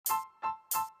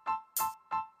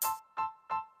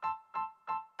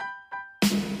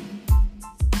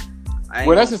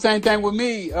Well, that's the same thing with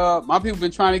me. My people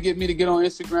been trying to get me to get on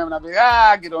Instagram, and I've been,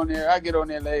 I get on there. I get on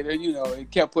there later. You know, and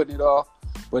kept putting it off.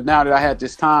 But now that I had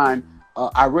this time,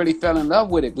 I really fell in love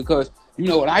with it because you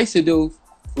know what I used to do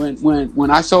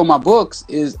when I sold my books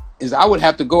is I would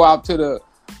have to go out to the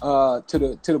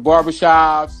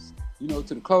barbershops, you know,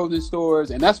 to the clothing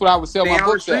stores, and that's what I would sell my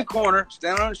books at.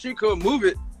 Stand on the street corner, move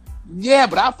it. Yeah,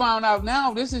 but I found out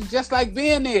now this is just like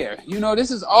being there. You know,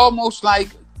 this is almost like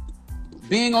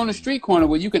being on the street corner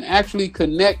where you can actually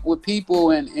connect with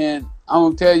people, and I'm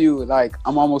gonna tell you, like,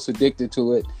 I'm almost addicted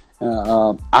to it.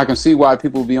 I can see why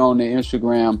people be on their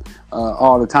Instagram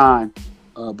all the time,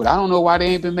 but I don't know why they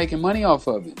ain't been making money off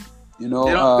of it. You know,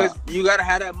 because you gotta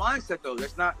have that mindset though.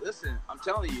 That's not. Listen, I'm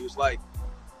telling you, it's like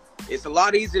it's a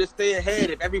lot easier to stay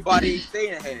ahead if everybody's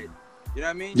staying ahead. You know what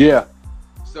I mean? Yeah.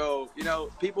 So, you know,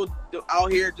 people out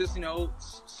here just, you know,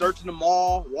 searching the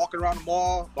mall, walking around the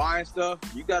mall, buying stuff.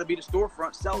 You got to be the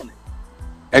storefront selling it.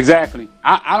 Exactly.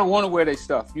 I don't want to wear their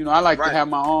stuff. You know, I like to have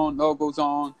my own logos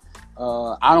on.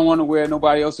 I don't want to wear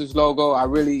nobody else's logo. I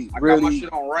got my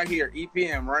shit on right here.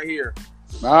 EPM right here.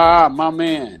 Ah, my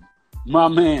man.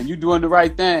 You doing the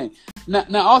right thing.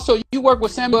 Now also, you work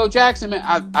with Samuel Jackson,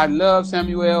 man. I love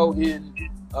Samuel in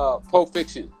Pulp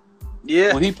Fiction.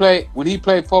 Yeah. When he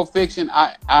played Pulp Fiction,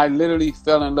 I literally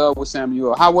fell in love with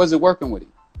Samuel. How was it working with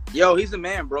him? Yo, he's a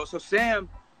man, bro. So Sam,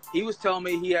 he was telling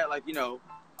me he had, like, you know,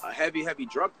 a heavy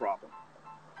drug problem.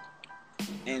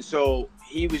 And so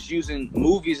he was using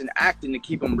movies and acting to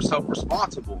keep himself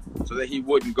responsible so that he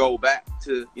wouldn't go back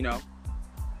to, you know,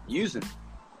 using.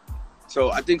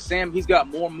 So I think Sam, he's got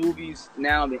more movies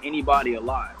now than anybody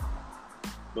alive.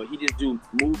 But he just do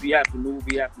movie after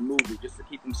movie after movie just to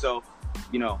keep himself,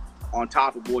 you know, on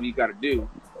top of what he's got to do,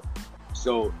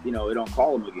 so you know it don't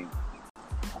call him again.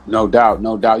 No doubt.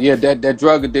 Yeah, that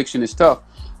drug addiction is tough,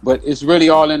 but it's really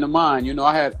all in the mind. You know,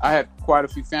 I had quite a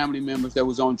few family members that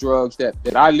was on drugs that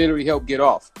I literally helped get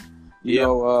off. You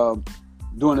know,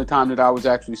 during the time that I was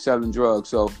actually selling drugs.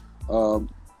 So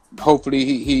hopefully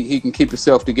he can keep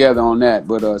himself together on that.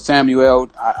 But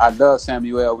Samuel, I love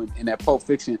Samuel in that Pulp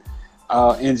Fiction.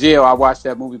 In jail, I watched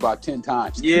that movie about 10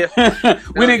 times. Yeah.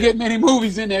 We didn't get many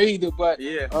movies in there either, but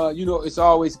you know, it's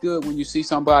always good when you see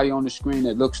somebody on the screen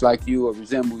that looks like you or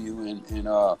resemble you. And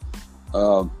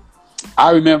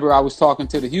I remember I was talking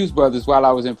to the Hughes brothers while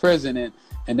I was in prison,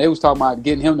 and they was talking about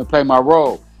getting him to play my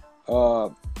role.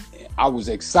 I was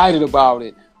excited about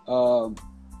it.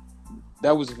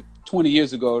 That was 20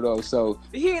 years ago, though. So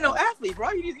he ain't no athlete, bro.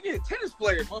 He need a tennis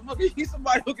player, motherfucker. He's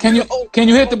somebody who can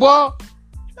you hit the ball?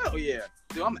 Hell yeah.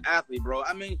 Dude, I'm an athlete, bro.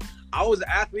 I mean, I was an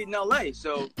athlete in LA,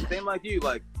 so same like you.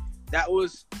 Like, that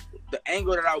was the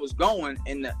angle that I was going,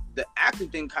 and the acting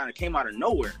thing kind of came out of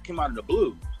nowhere, came out of the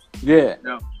blue. Yeah. You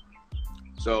know?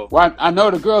 So. Well, I know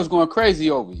the girl's going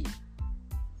crazy over you.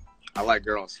 I like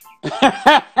girls.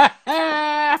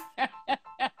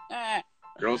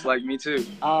 Girls like me too.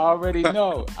 I already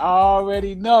know.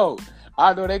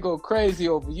 I know they go crazy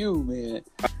over you, man.